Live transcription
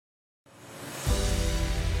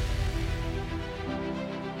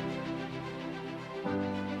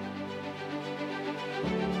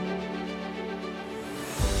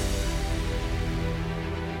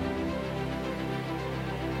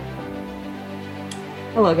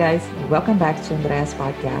Hello, guys. Welcome back to Andrea's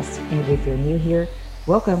podcast. And if you're new here,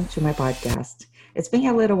 welcome to my podcast. It's been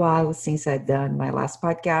a little while since I've done my last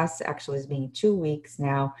podcast. Actually, it's been 2 weeks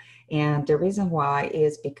now. And the reason why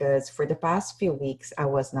is because for the past few weeks, I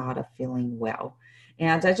was not feeling well.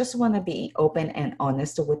 And I just want to be open and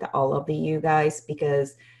honest with all of you guys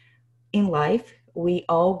because in life, we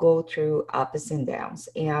all go through ups and downs.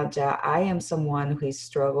 And I am someone who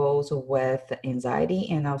struggles with anxiety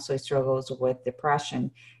and also struggles with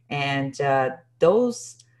depression. And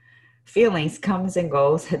those feelings comes and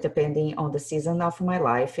goes depending on the season of my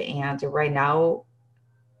life. And right now,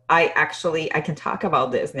 I can talk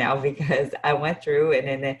about this now because I went through it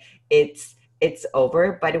and then it's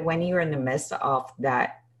over. But when you're in the midst of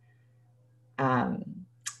um,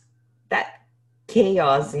 that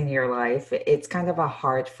chaos in your life, it's kind of a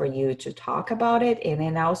hard for you to talk about it and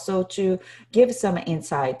then also to give some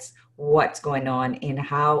insights what's going on and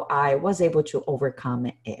how I was able to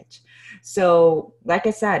overcome it. So, like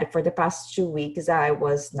I said, for the past 2 weeks, I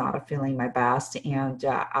was not feeling my best and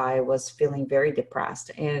I was feeling very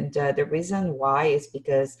depressed. And the reason why is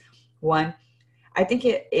because, one, I think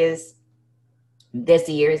it is this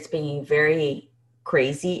year is being very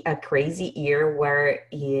crazy, a crazy year where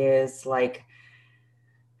is like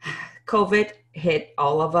COVID hit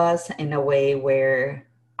all of us in a way where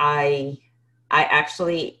I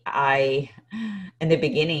I in the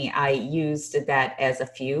beginning I used that as a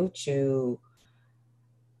fuel to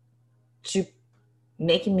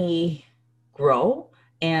make me grow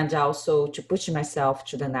and also to push myself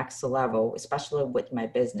to the next level, especially with my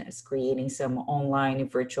business, creating some online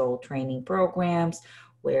virtual training programs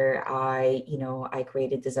where I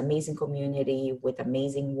created this amazing community with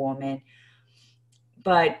amazing women.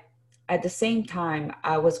 But at the same time,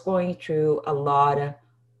 I was going through a lot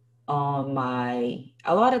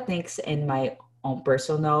of things in my own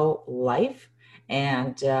personal life,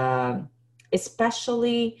 and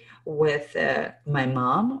especially with my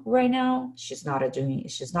mom right now. She's not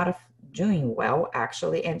doing well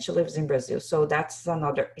actually, and she lives in Brazil. So that's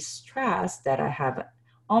another stress that I have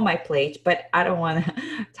on my plate. But I don't want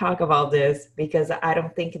to talk about this because I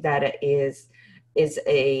don't think that it is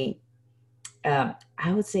a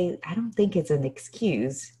I would say I don't think it's an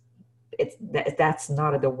excuse. That's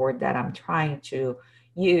not the word that I'm trying to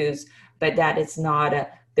use, but that is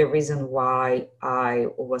not the reason why I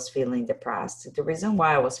was feeling depressed. The reason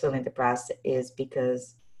why I was feeling depressed is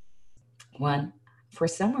because one, for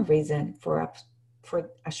some reason, for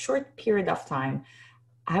a short period of time,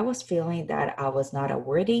 I was feeling that I was not a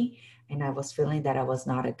worthy and I was feeling that I was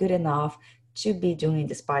not a good enough to be doing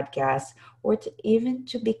this podcast or to even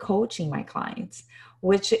to be coaching my clients,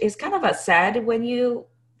 which is kind of a sad when you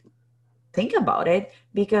think about it,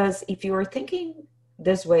 because if you are thinking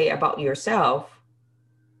this way about yourself,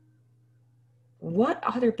 what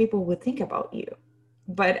other people would think about you?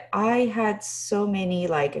 But I had so many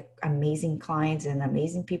like amazing clients and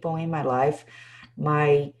amazing people in my life.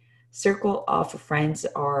 My circle of friends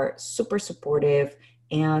are super supportive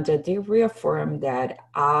and they reaffirm that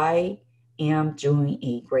I am doing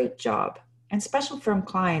a great job. And especially from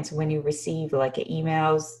clients, when you receive like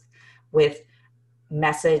emails with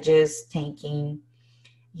messages thanking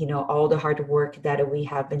all the hard work that we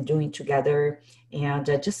have been doing together, and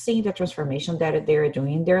just seeing the transformation that they're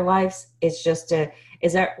doing in their lives is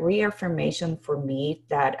a reaffirmation for me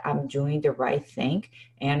that I'm doing the right thing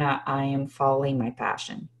and I am following my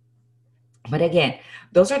passion. But again,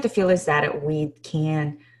 those are the feelings that we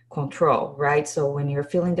can control, right? So when you're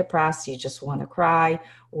feeling depressed, you just want to cry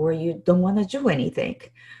or you don't want to do anything.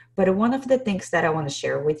 But one of the things that I want to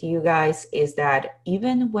share with you guys is that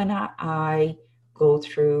even when I go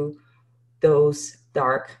through those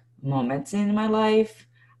dark moments in my life,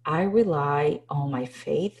 I rely on my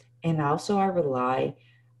faith and also I rely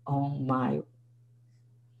on my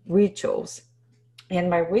rituals. And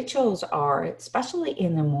my rituals are, especially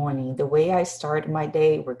in the morning, the way I start my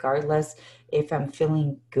day, regardless if I'm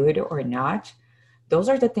feeling good or not, those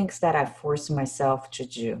are the things that I force myself to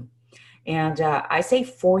do. And I say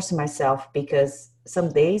force myself because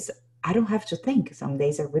some days I don't have to think. Some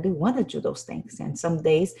days I really want to do those things. And some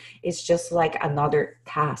days it's just like another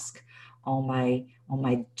task on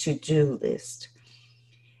my to-do list.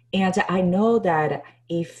 And I know that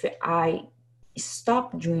if I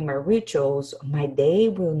stop doing my rituals, my day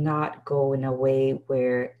will not go in a way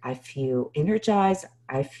where I feel energized,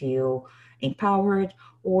 I feel empowered,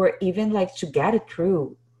 or even like to get it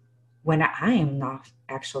through when I am not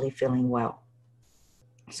actually feeling well.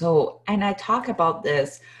 So, and I talk about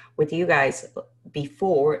this with you guys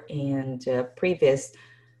before in the previous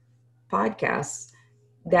podcasts.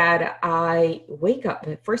 that I wake up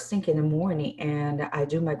the first thing in the morning and I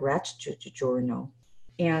do my gratitude journal.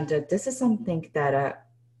 And this is something that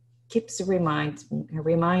keeps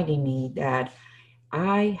reminding me that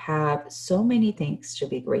I have so many things to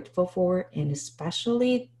be grateful for, and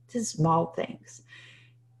especially the small things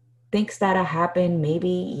that happened maybe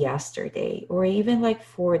yesterday, or even like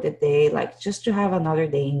for the day, like just to have another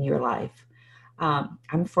day in your life.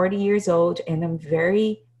 I'm 40 years old and I'm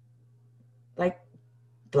very like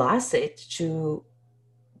blessed to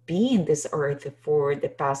be in this earth for the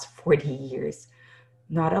past 40 years.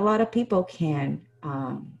 Not a lot of people can,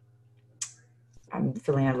 I'm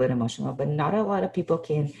feeling a little emotional, but not a lot of people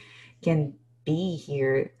can be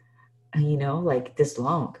here, like this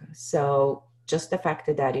long. So just the fact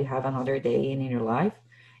that you have another day in your life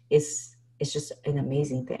is just an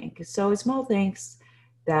amazing thing. So small things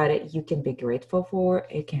that you can be grateful for,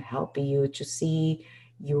 it can help you to see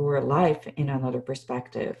your life in another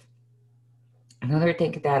perspective. Another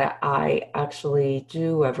thing that I actually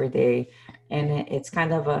do every day, and it's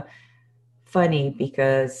kind of a funny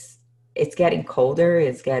because it's getting colder,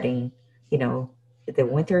 it's getting, you know, the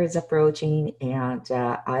winter is approaching, and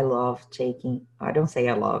I love taking, I don't say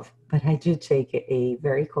I love, but I do take a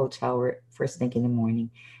very cold shower first thing in the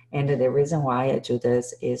morning. And the reason why I do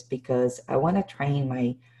this is because I want to train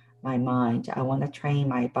my mind, I want to train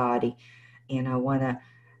my body, and I want to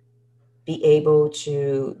be able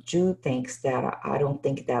to do things that I don't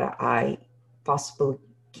think that I possibly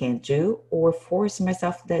can't do, or force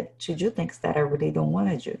myself that to do things that I really don't want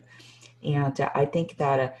to do. And I think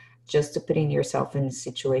that just to putting yourself in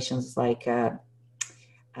situations like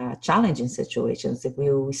challenging situations, it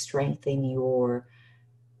will strengthen your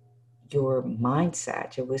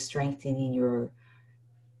mindset. It will strengthen your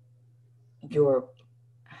your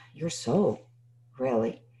soul,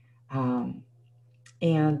 really. Um,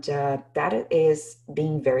 and that is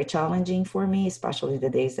being very challenging for me, especially the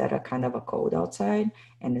days that are kind of a cold outside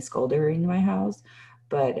and it's colder in my house.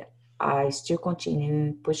 But I still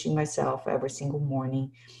continue pushing myself every single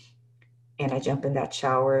morning, and I jump in that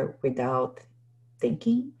shower without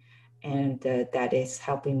thinking, and that is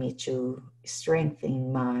helping me to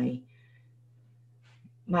strengthen my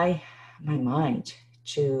my mind,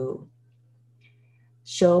 to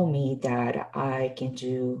show me that I can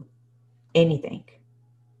do anything.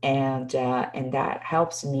 And that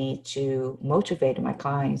helps me to motivate my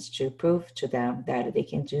clients to prove to them that they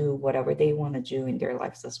can do whatever they want to do in their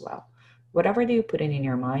lives as well. Whatever you put in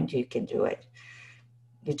your mind, you can do it.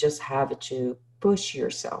 You just have to push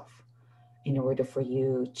yourself in order for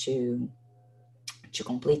you to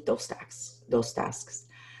complete those tasks.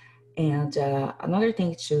 And another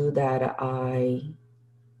thing too that I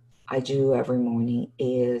do every morning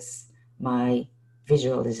is my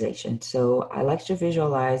visualization. So I like to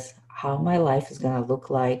visualize how my life is going to look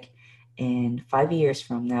like in 5 years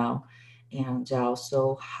from now, and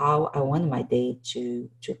also how I want my day to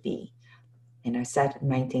be. And I set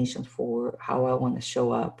my intention for how I want to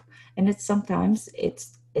show up. And it's sometimes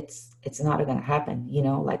it's not going to happen.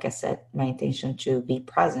 Like I said, my intention to be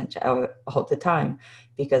present all the time,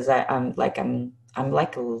 because I'm like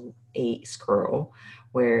a squirrel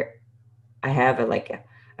where I have a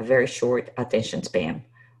very short attention span,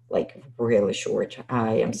 like really short.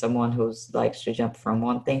 I am someone who's likes to jump from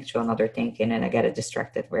one thing to another thing, and then I get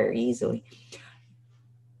distracted very easily.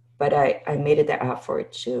 But I made it the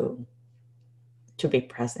effort to be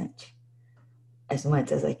present as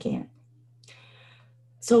much as I can.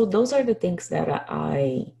 So those are the things that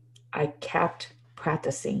I kept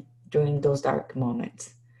practicing during those dark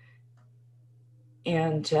moments.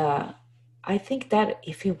 And I think that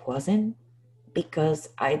if it wasn't because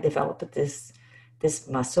I developed this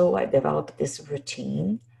muscle, I developed this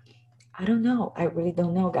routine, I don't know. I really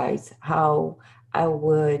don't know, guys, how I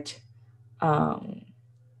would um,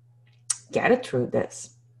 get it through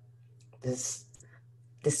this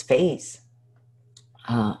this phase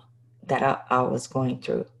uh, that I was going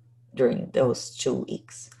through during those 2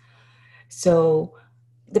 weeks. So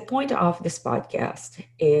the point of this podcast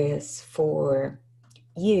is for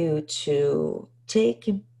you to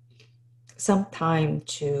take some time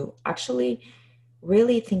to actually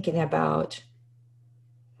really thinking about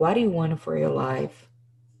what do you want for your life,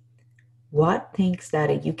 what things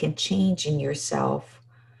that you can change in yourself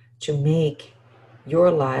to make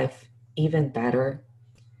your life even better,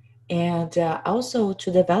 and also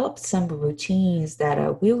to develop some routines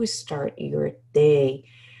that will start your day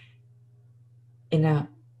in a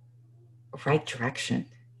right direction,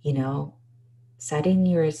 you know, setting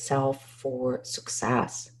yourself for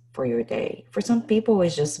success for your day. For some people,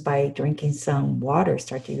 it's just by drinking some water,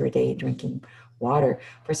 starting your day drinking water.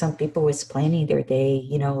 For some people, it's planning their day,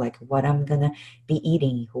 like what I'm gonna be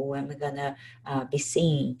eating, who am I gonna be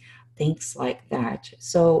seeing, things like that.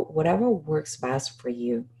 So, whatever works best for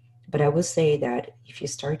you. But I would say that if you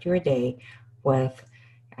start your day with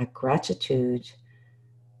a gratitude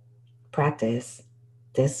practice,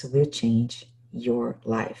 this will change your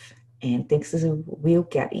life. And things will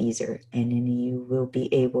get easier, and then you will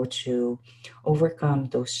be able to overcome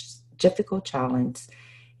those difficult challenges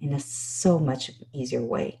in a so much easier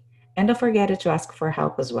way. And don't forget to ask for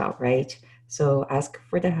help as well, right? So ask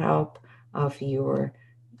for the help of your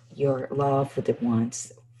loved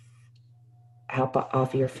ones, help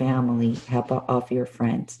of your family, help of your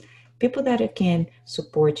friends, people that can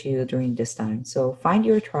support you during this time. So find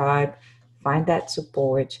your tribe, find that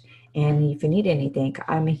support, and if you need anything,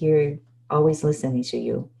 I'm here always listening to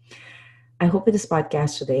you. I hope this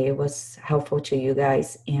podcast today was helpful to you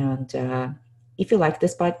guys. And if you like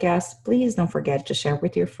this podcast, please don't forget to share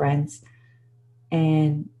with your friends.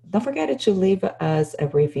 And don't forget to leave us a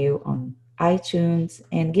review on iTunes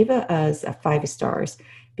and give us a 5 stars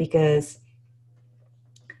because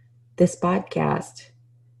this podcast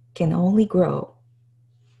can only grow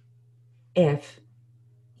if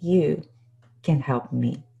you can help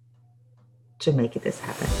me to make this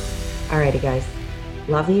happen. Alrighty, guys.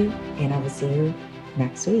 Love you, and I will see you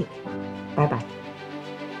next week. Bye bye.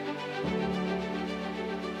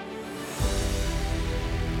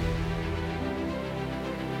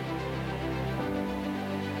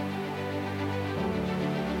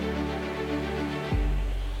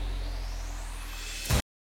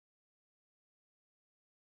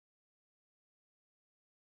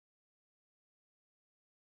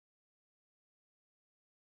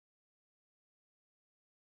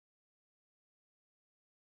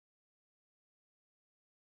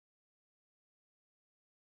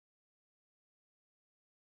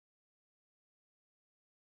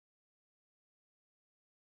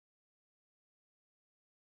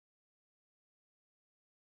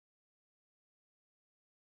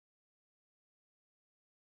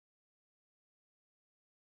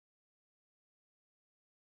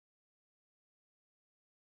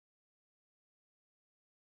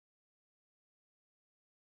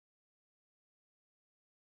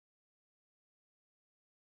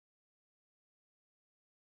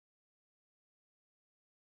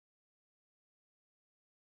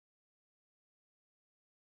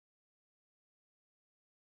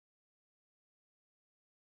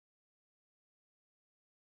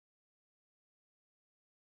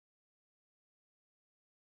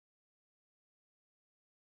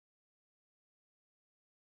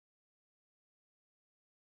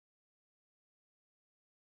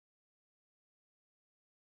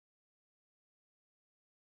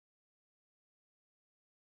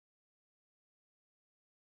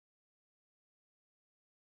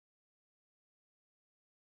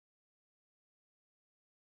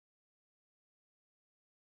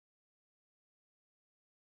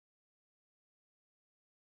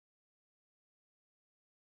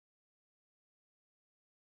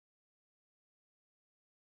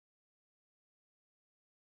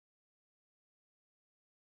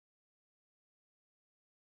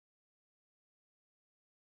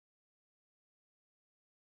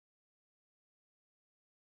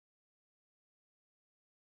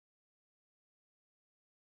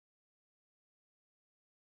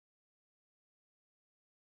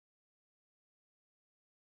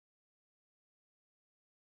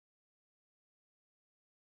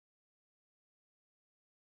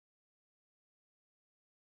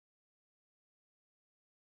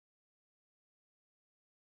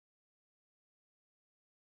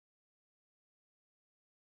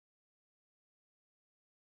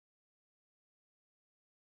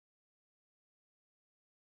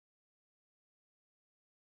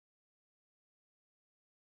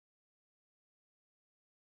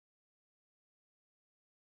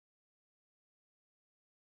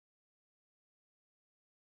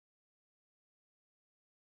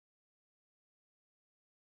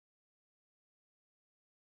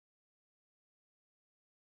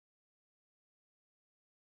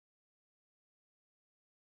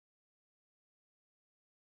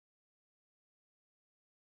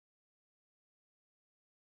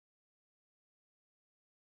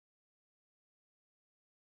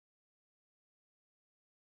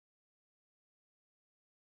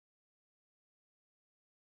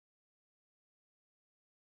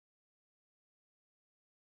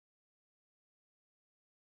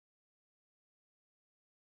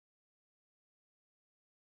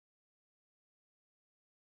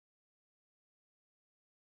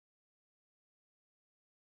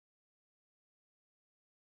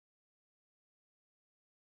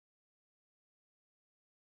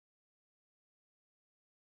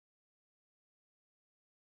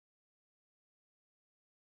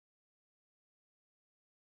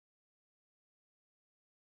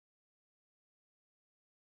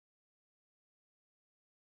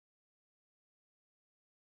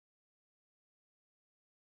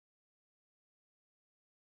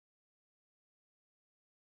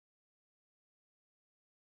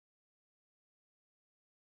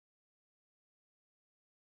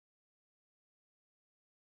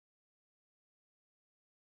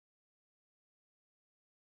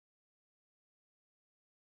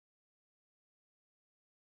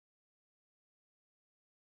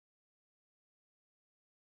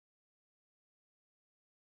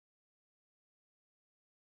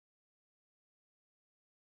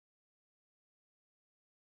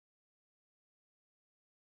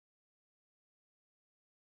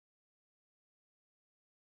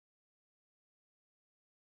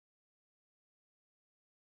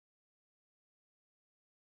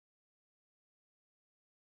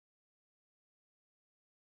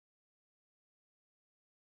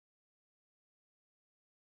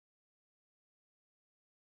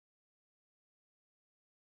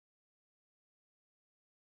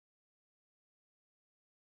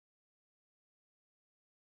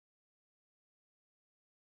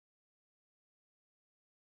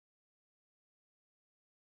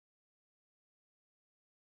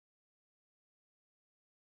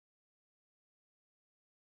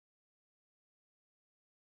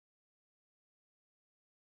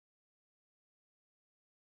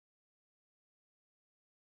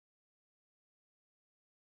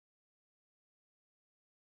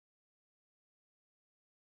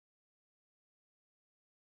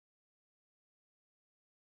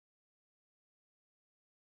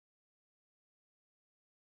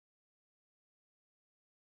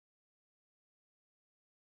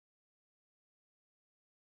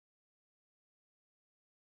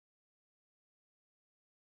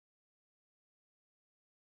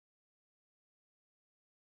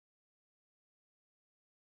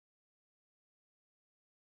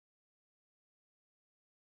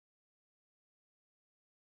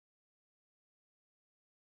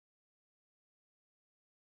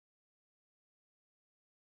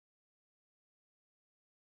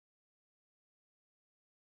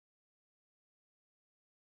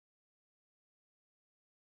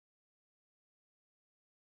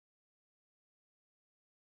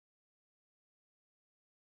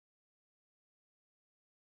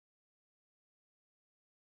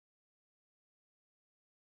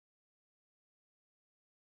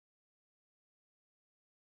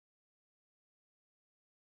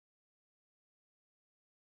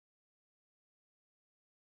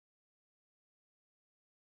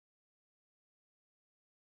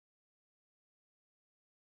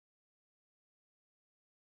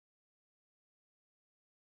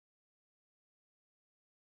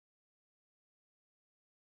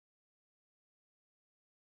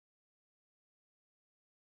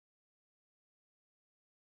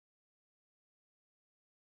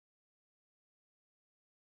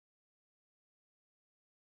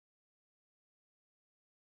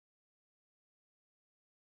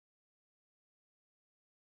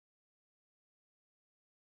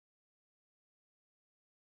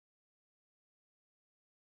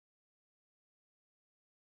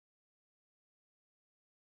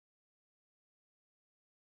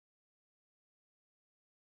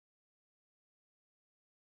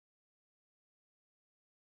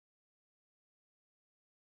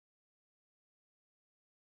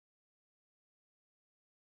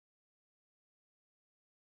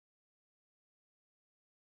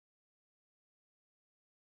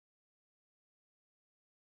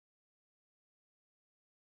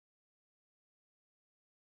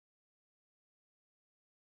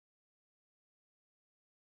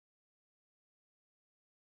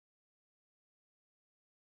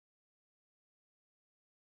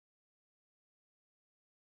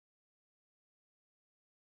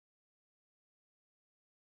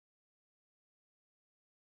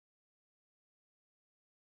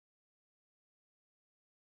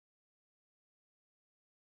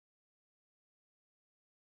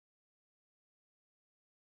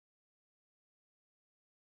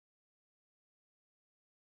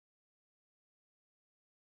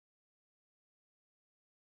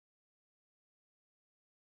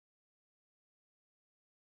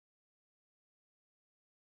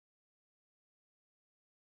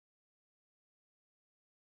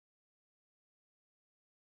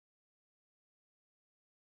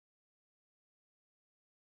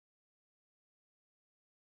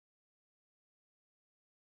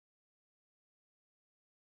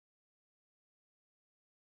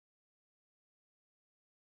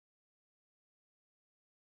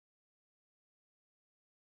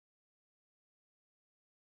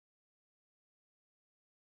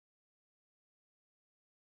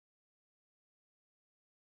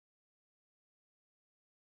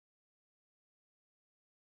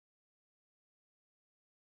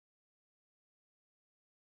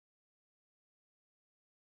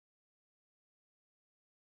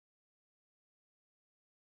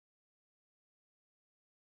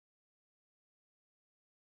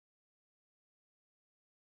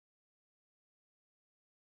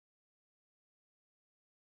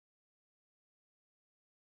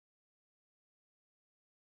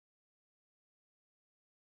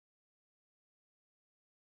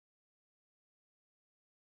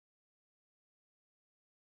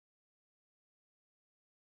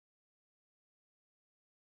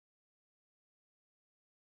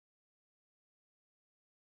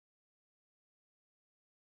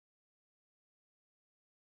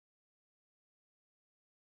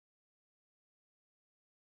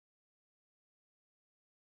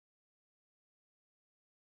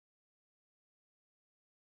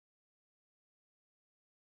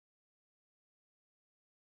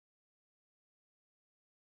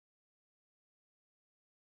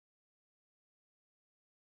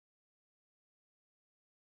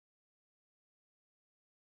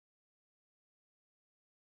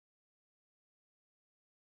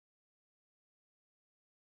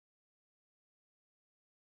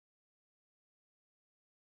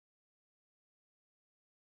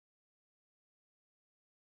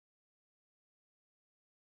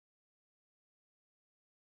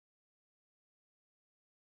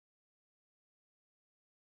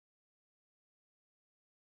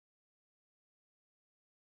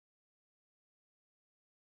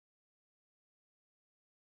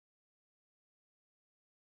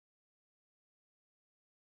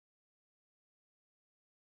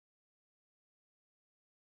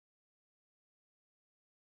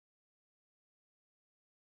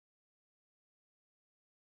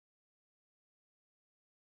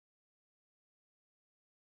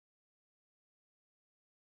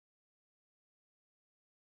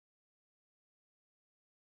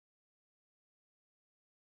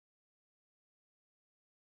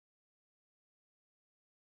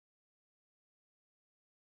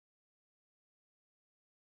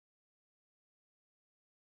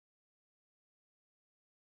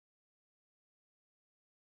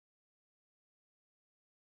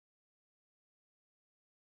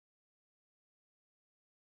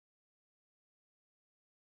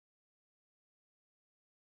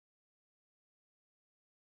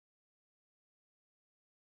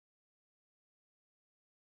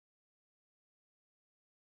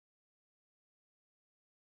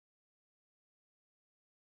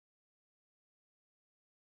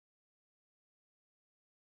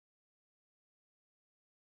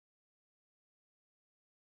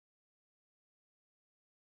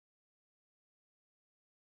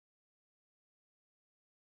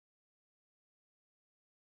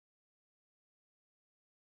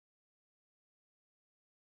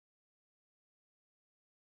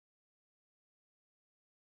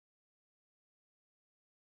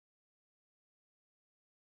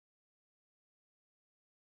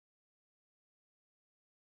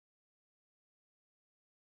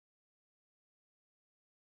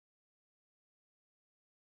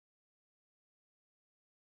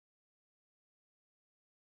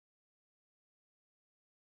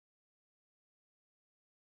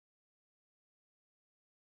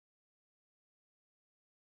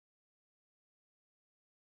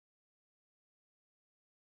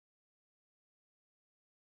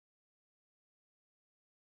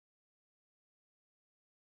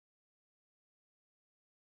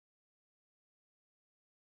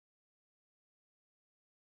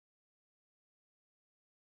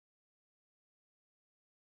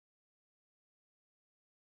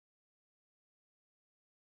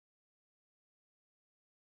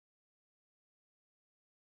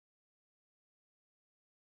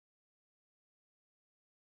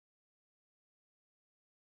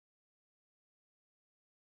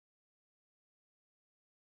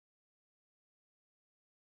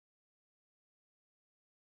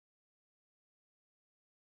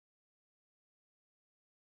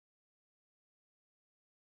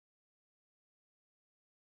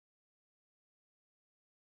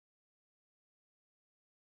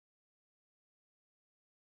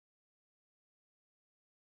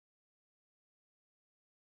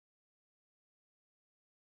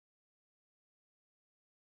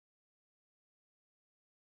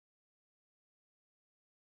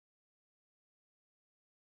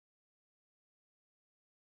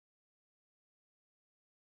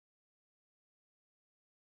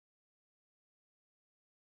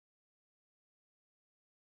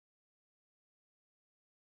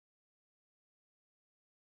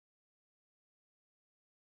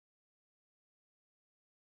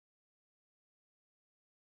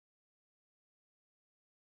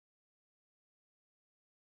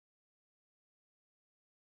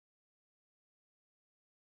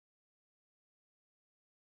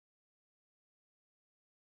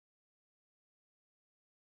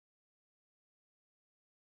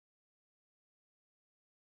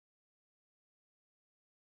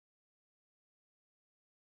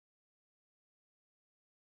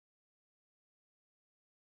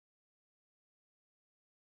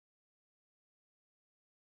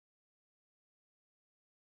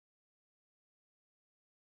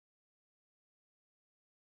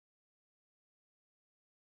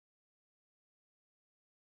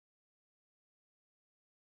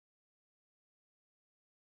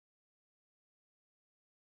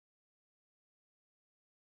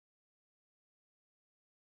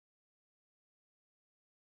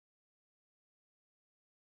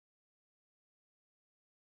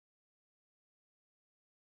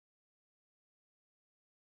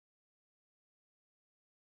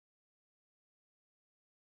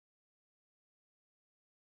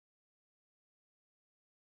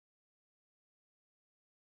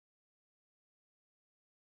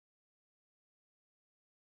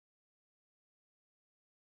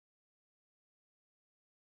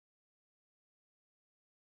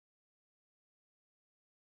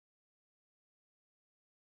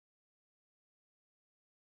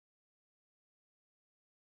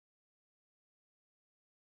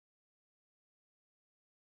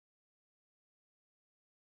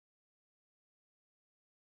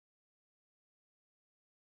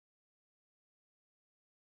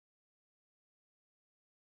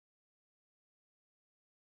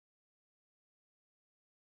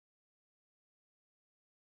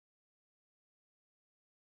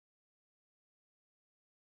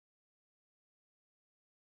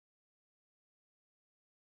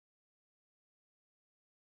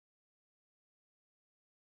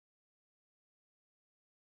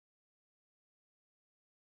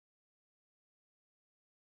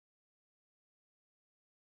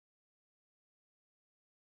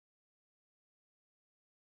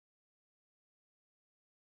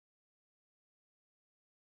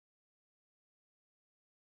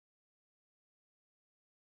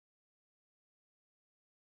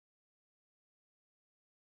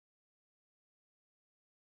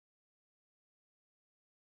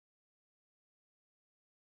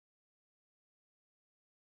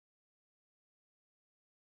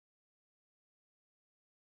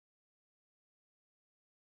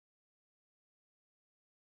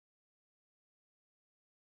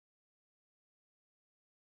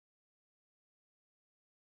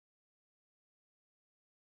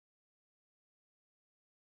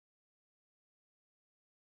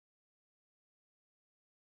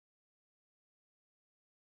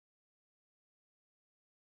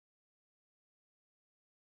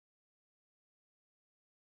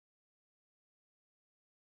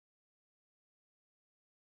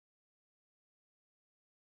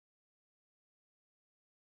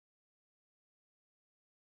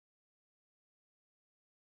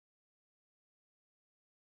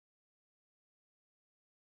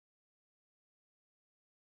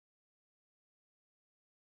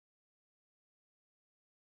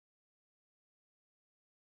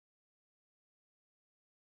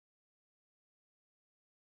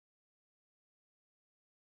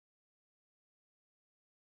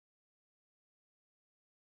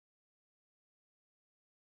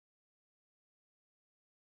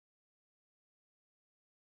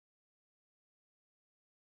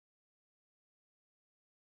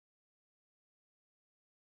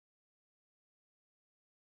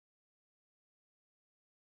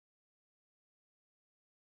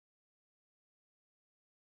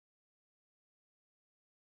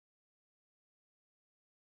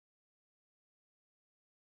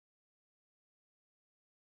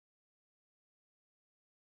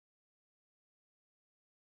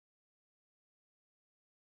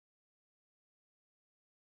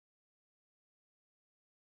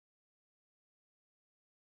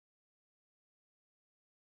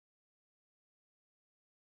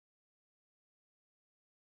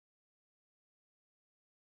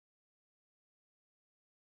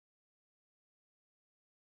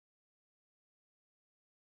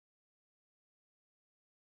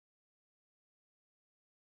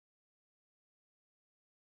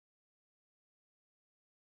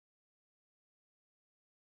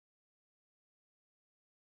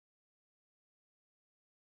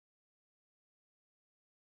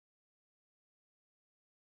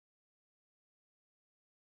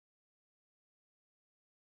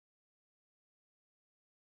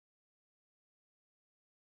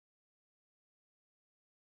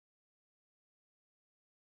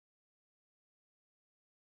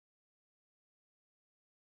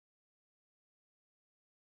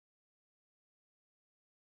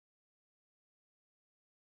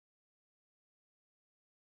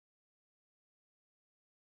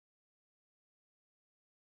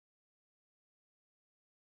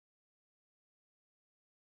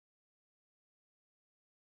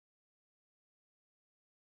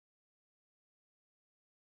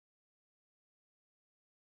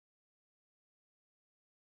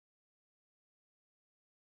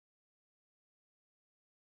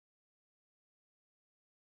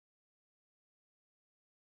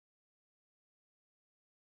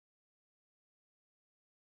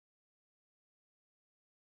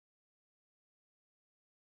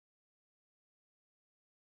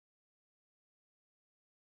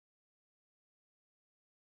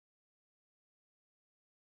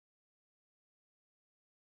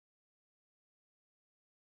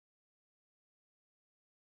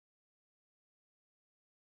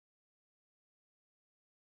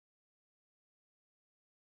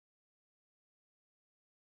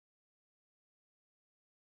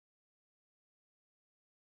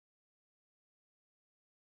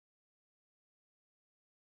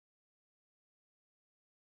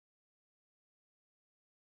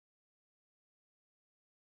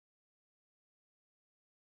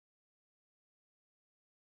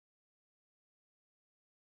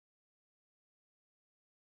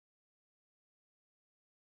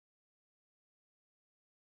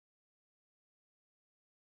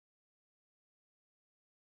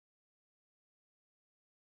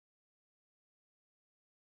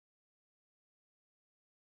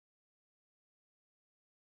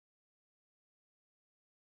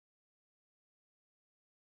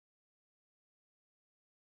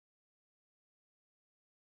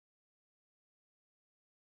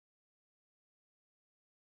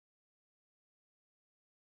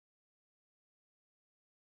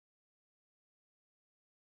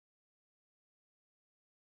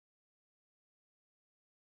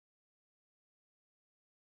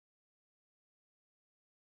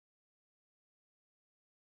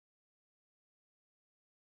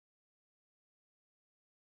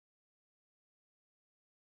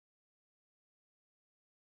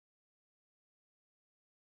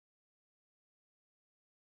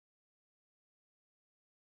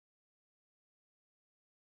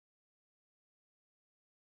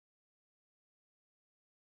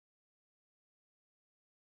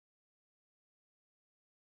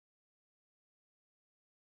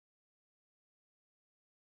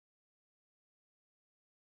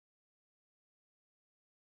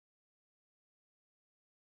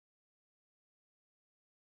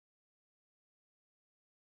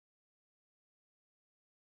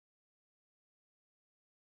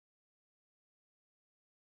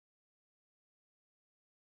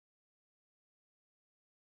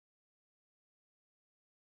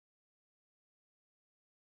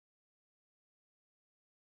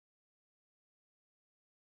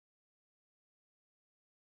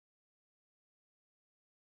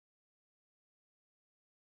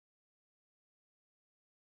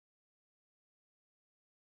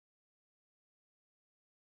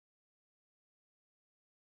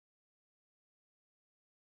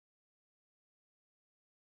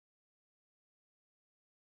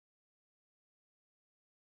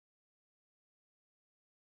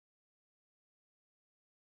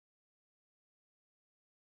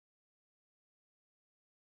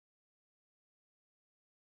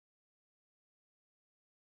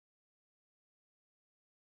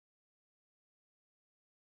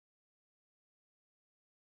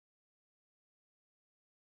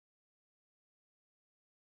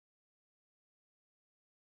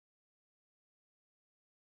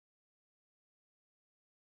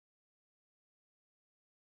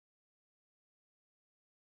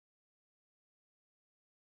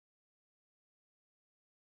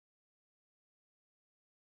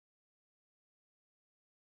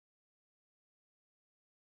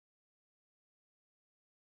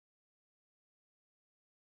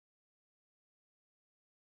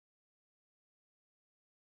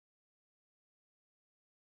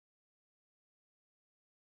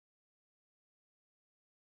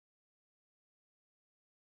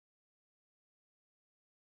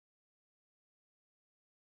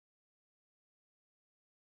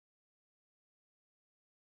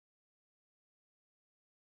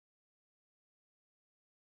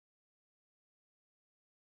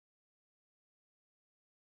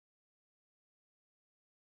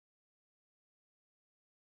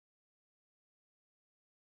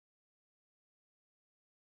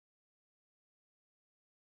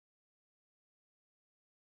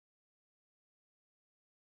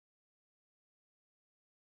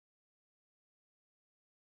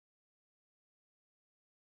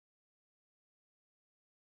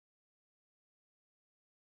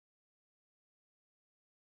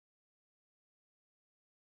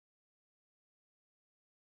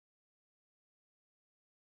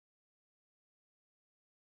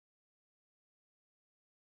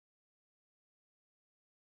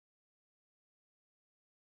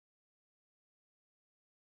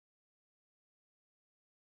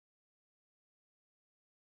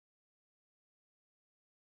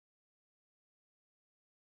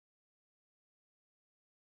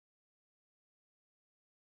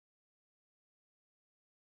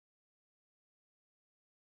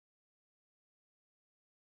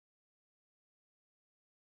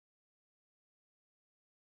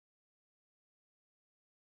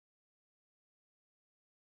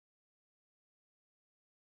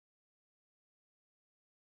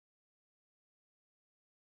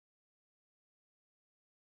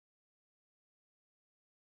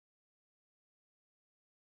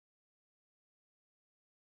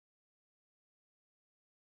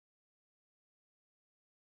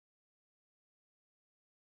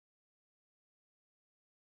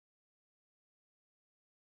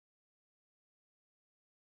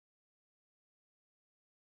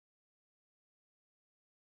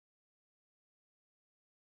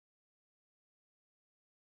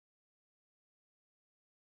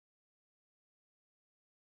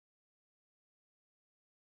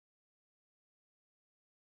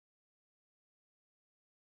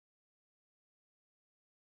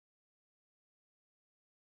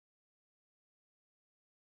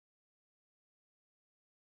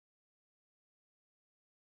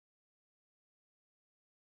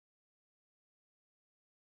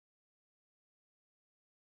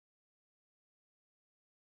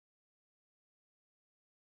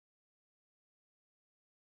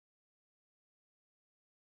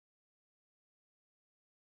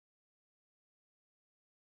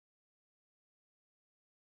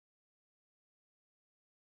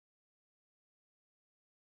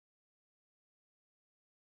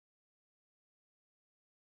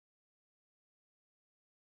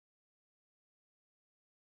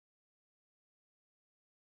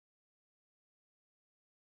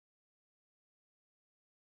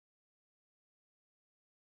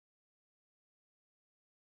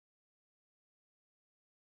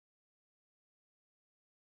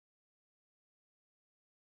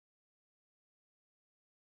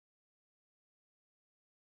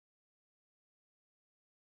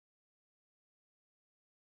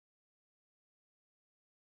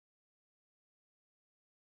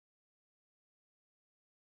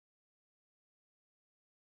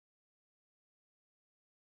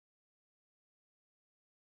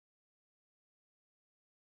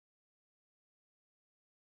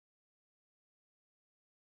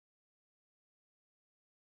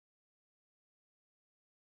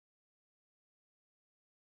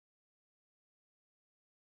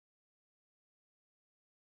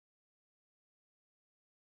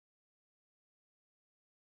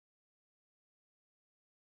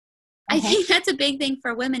 I think that's a big thing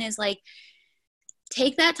for women is like,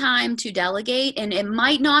 take that time to delegate, and it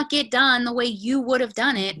might not get done the way you would have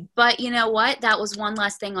done it, but you know what? That was one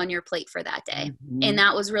less thing on your plate for that day. And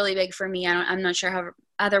that was really big for me. I'm not sure how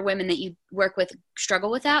other women that you work with struggle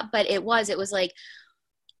with that, but it was like,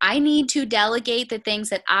 I need to delegate the things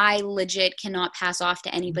that I legit cannot pass off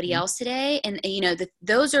to anybody else today. And you know,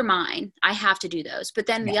 those are mine. I have to do those. But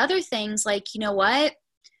then the other things, like, you know what?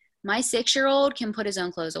 My 6-year-old can put his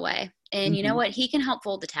own clothes away, and you know what? He can help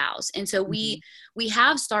fold the towels. And so we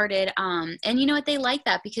have started, and you know what? They like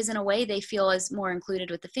that because in a way they feel as more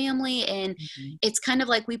included with the family. And it's kind of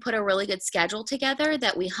like we put a really good schedule together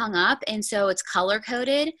that we hung up. And so it's color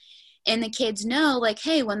coded, and the kids know like,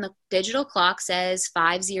 hey, when the digital clock says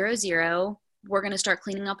 5:00, we're going to start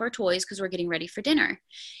cleaning up our toys because we're getting ready for dinner.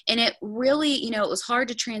 And it really, you know, it was hard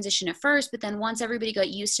to transition at first, but then once everybody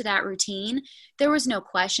got used to that routine, there was no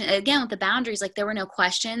question. Again, with the boundaries, like there were no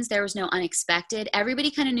questions, there was no unexpected.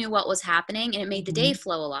 Everybody kind of knew what was happening, and it made the day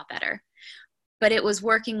flow a lot better. But it was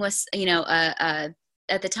working with, you know, at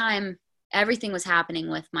the time, everything was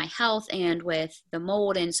happening with my health and with the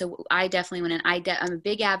mold. And so I definitely went in. I'm a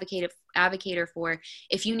big advocator for,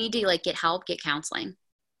 if you need to like get help, get counseling.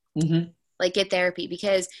 Like get therapy,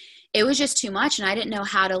 because it was just too much. And I didn't know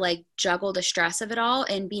how to like juggle the stress of it all,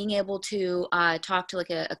 and being able to talk to like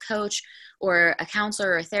a coach or a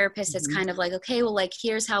counselor or a therapist that's kind of like, okay, well, like,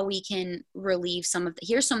 here's how we can relieve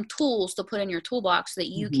here's some tools to put in your toolbox so that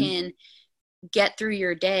you can get through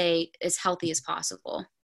your day as healthy as possible.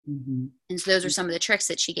 And so those are some of the tricks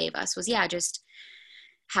that she gave us was, just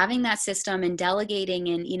having that system and delegating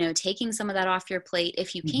and, you know, taking some of that off your plate.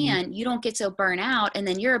 If you can, you don't get so burnt out, and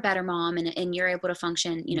then you're a better mom and you're able to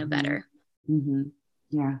function, you know, better.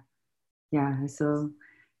 Yeah. So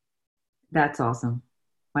that's awesome.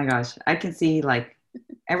 My gosh. I can see like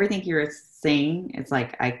everything you're saying. It's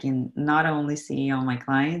like, I can not only see on my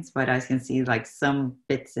clients, but I can see like some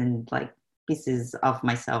bits and like pieces of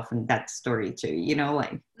myself in that story too, you know,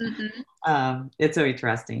 like, it's so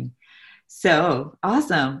interesting. So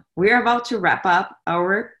awesome. We're about to wrap up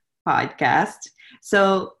our podcast.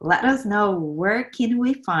 So let us know, where can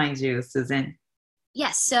we find you, Susan?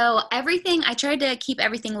 Yes. So I tried to keep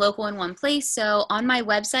everything local in one place. So on my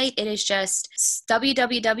website, it is just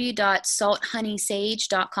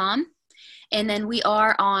www.salthoneysage.com. And then we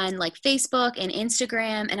are on like Facebook and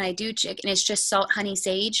Instagram, and I do check, and it's just Salt Honey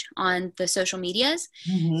Sage on the social medias.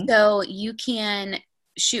 So you can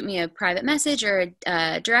shoot me a private message or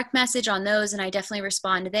a direct message on those, and I definitely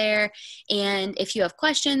respond there. And if you have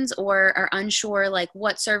questions or are unsure like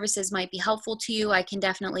what services might be helpful to you, I can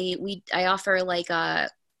definitely, I offer like a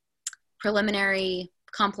preliminary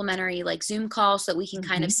complimentary like Zoom call so that we can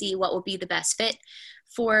kind of see what would be the best fit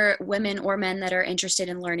for women or men that are interested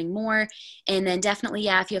in learning more. And then definitely,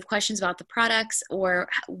 if you have questions about the products or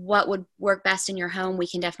what would work best in your home, we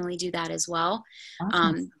can definitely do that as well.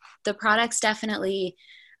 The products definitely,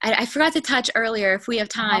 I forgot to touch earlier, if we have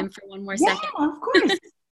time for one more second. Yeah, of course.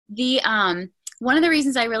 One of the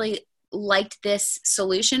reasons I really liked this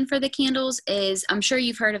solution for the candles is, I'm sure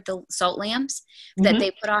you've heard of the salt lamps that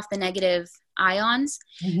they put off the negative ions.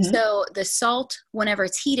 So the salt, whenever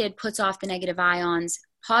it's heated, puts off the negative ions.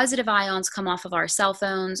 Positive ions come off of our cell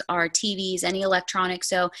phones, our TVs, any electronics.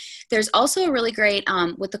 So there's also a really great,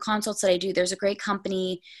 with the consults that I do, there's a great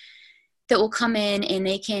company that will come in, and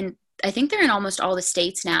I think they're in almost all the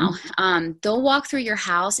states now. They'll walk through your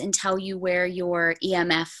house and tell you where your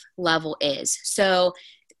EMF level is. So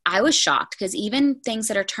I was shocked, because even things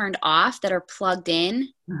that are turned off that are plugged in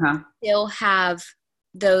still have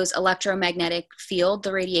those electromagnetic field,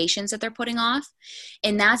 the radiations that they're putting off.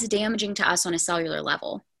 And that's damaging to us on a cellular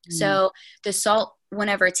level. So the salt,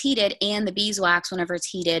 whenever it's heated, and the beeswax, whenever it's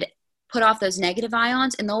heated, put off those negative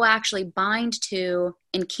ions, and they'll actually bind to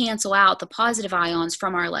and cancel out the positive ions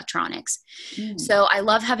from our electronics. So I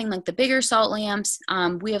love having like the bigger salt lamps.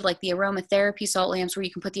 We have like the aromatherapy salt lamps where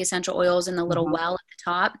you can put the essential oils in the little well at the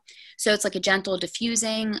top. So it's like a gentle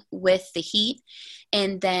diffusing with the heat.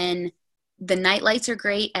 And then the night lights are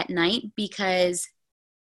great at night, because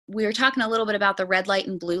we were talking a little bit about the red light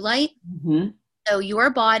and blue light. So your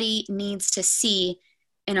body needs to see,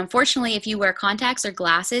 and unfortunately, if you wear contacts or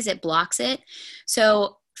glasses, it blocks it.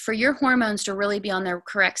 So for your hormones to really be on their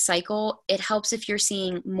correct cycle, it helps if you're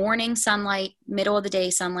seeing morning sunlight, middle of the day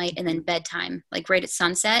sunlight, and then bedtime, like right at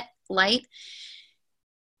sunset light.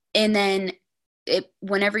 And then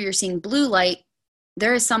whenever you're seeing blue light,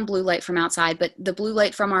 there is some blue light from outside, but the blue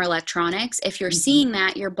light from our electronics, if you're seeing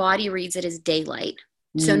that, your body reads it as daylight.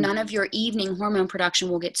 So none of your evening hormone production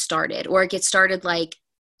will get started, or it gets started like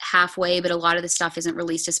halfway, but a lot of the stuff isn't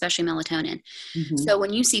released, especially melatonin. Mm-hmm. So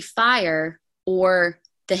when you see fire or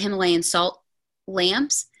the Himalayan salt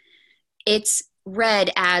lamps, it's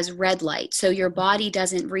read as red light. So your body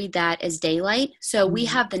doesn't read that as daylight. So we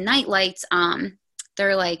have the night lights.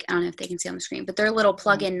 They're like, I don't know if they can see on the screen, but they're little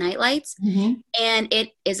plug-in night lights. Mm-hmm. And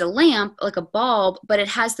it is a lamp, like a bulb, but it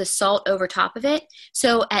has the salt over top of it.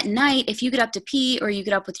 So at night, if you get up to pee or you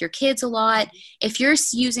get up with your kids a lot, if you're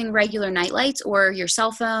using regular night lights or your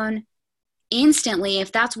cell phone, instantly,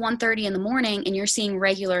 if that's 1:30 in the morning and you're seeing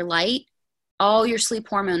regular light, all your sleep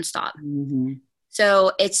hormones stop. Mm-hmm.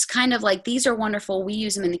 So it's kind of like, these are wonderful. We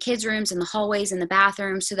use them in the kids' rooms, in the hallways, in the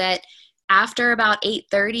bathrooms, so that after about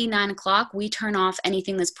 8:30, 9 o'clock, we turn off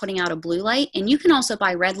anything that's putting out a blue light. And you can also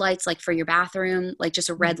buy red lights, like for your bathroom, like just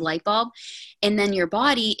a red light bulb. And then your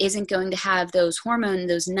body isn't going to have those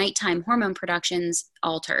nighttime hormone productions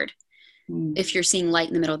altered if you're seeing light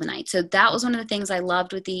in the middle of the night. So that was one of the things I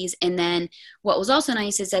loved with these. And then what was also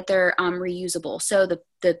nice is that they're reusable. So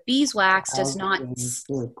the beeswax does not.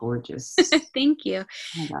 They're gorgeous. Thank you.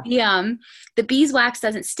 Oh, The beeswax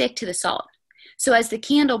doesn't stick to the salt. So as the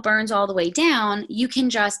candle burns all the way down, you can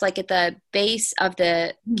just, like at the base of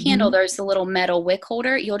the candle, there's the little metal wick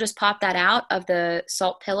holder. You'll just pop that out of the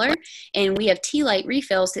salt pillar. And we have tea light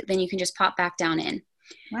refills that then you can just pop back down in.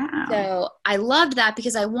 wow. So I loved that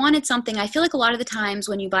because I wanted something. I feel like a lot of the times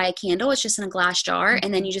when you buy a candle, it's just in a glass jar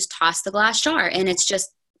and then you just toss the glass jar and it's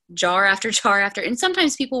just jar after jar after. And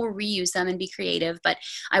sometimes people will reuse them and be creative, but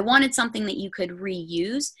I wanted something that you could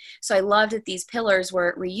reuse. So I loved that these pillars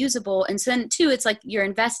were reusable. And so then too, it's like you're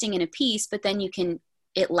investing in a piece, but then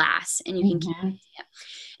it lasts and you can keep it. Yeah.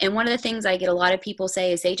 And one of the things I get a lot of people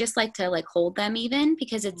say is they just like to like hold them even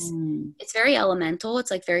because it's very elemental. It's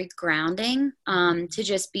like very grounding to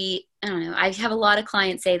just be, I don't know. I have a lot of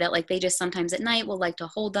clients say that like they just sometimes at night will like to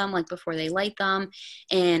hold them like before they light them.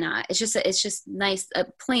 And it's just nice.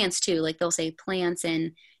 Plants too. Like they'll say plants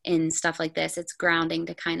and stuff like this. It's grounding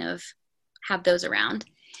to kind of have those around.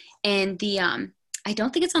 And I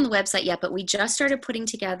don't think it's on the website yet, but we just started putting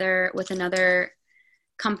together with another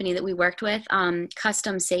company that we worked with,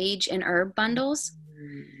 custom sage and herb bundles.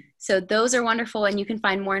 So those are wonderful. And you can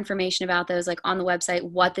find more information about those like on the website,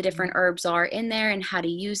 what the different herbs are in there and how to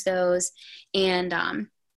use those. And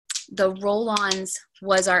the roll-ons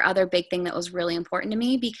was our other big thing that was really important to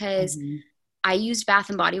me because I used Bath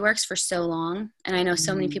and Body Works for so long. And I know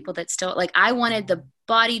so many people that still like, I wanted the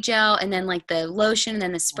body gel and then like the lotion and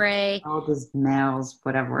then the spray. All the smells,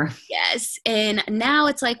 whatever. Yes. And now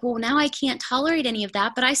it's like, well, now I can't tolerate any of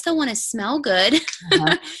that, but I still want to smell good.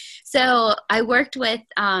 So I worked with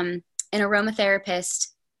an aromatherapist.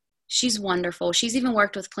 She's wonderful. She's even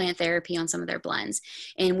worked with plant therapy on some of their blends.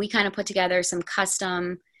 And we kind of put together some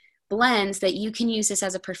custom blends that you can use this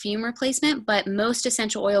as a perfume replacement, but most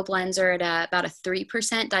essential oil blends are at about a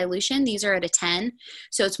 3% dilution. These are at a 10.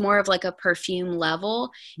 So it's more of like a perfume level.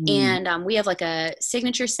 And we have like a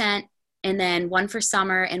signature scent and then one for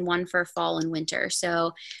summer and one for fall and winter.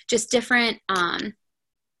 So just different,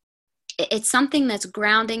 it's something that's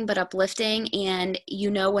grounding but uplifting, and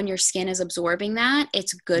when your skin is absorbing that,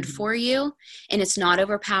 it's good for you and it's not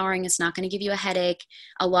overpowering. It's not going to give you a headache.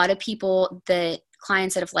 A lot of people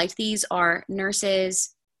clients that have liked these are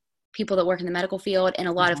nurses, people that work in the medical field, and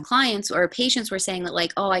a lot of clients or patients were saying that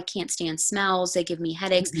like, oh, I can't stand smells. They give me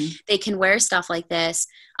headaches. They can wear stuff like this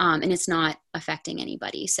and it's not affecting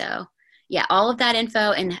anybody. So yeah, all of that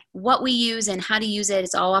info and what we use and how to use it,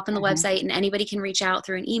 it's all up on the website, and anybody can reach out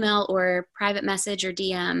through an email or private message or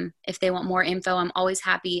DM if they want more info. I'm always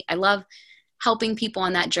happy. I love helping people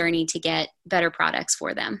on that journey to get better products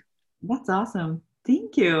for them. That's awesome.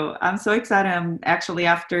 Thank you. I'm so excited. I'm actually,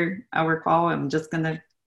 after our call, I'm just going to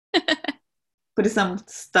put some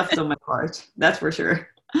stuff on my cart. That's for sure.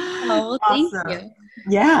 Oh, thank you.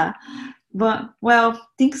 Yeah. But, well,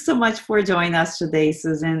 thanks so much for joining us today,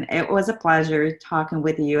 Susan. It was a pleasure talking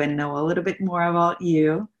with you and know a little bit more about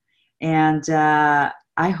you. And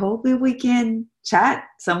I hope that we can chat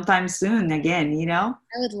sometime soon again, I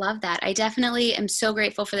would love that. I definitely am so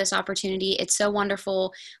grateful for this opportunity. It's so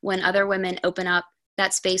wonderful when other women open up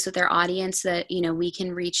that space with their audience that, we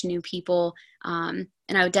can reach new people. And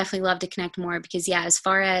I would definitely love to connect more because, yeah, as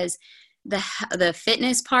far as the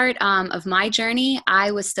fitness part of my journey,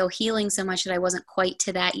 I was still healing so much that I wasn't quite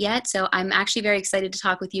to that yet. So I'm actually very excited to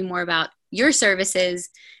talk with you more about your services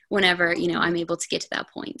whenever, I'm able to get to that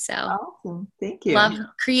point. So awesome. Thank you. Love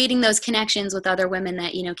creating those connections with other women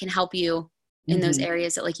that, can help you in those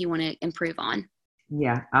areas that like you want to improve on.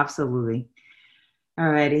 Yeah, absolutely.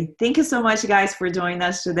 Alrighty. Thank you so much, guys, for joining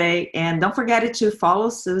us today. And don't forget to follow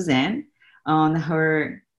Susan on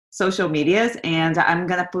her social medias, and I'm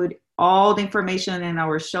going to put all the information in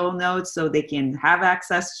our show notes so they can have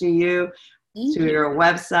access to you, to your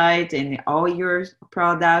website and all your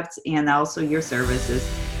products and also your services.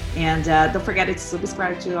 And don't forget to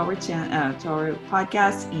subscribe to our channel, to our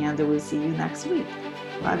podcast, and we'll see you next week.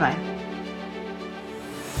 Bye-bye.